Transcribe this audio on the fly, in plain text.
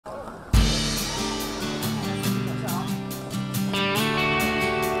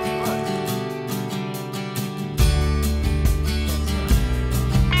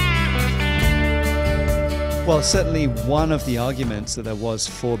Well, certainly one of the arguments that there was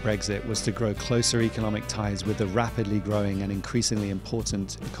for Brexit was to grow closer economic ties with the rapidly growing and increasingly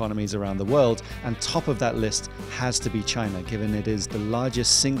important economies around the world. And top of that list has to be China, given it is the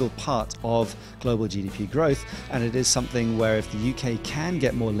largest single part of global GDP growth. And it is something where if the UK can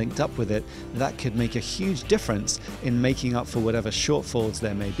get more linked up with it, that could make a huge difference in making up for whatever shortfalls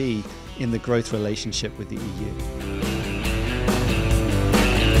there may be in the growth relationship with the EU.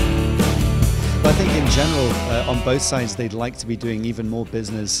 I think in general, on both sides, they'd like to be doing even more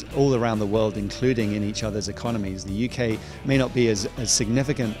business all around the world, including in each other's economies. The UK may not be as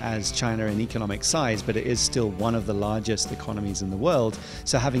significant as China in economic size, but it is still one of the largest economies in the world.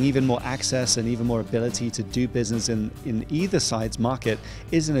 So having even more access and even more ability to do business in either side's market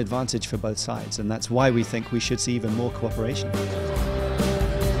is an advantage for both sides. And that's why we think we should see even more cooperation.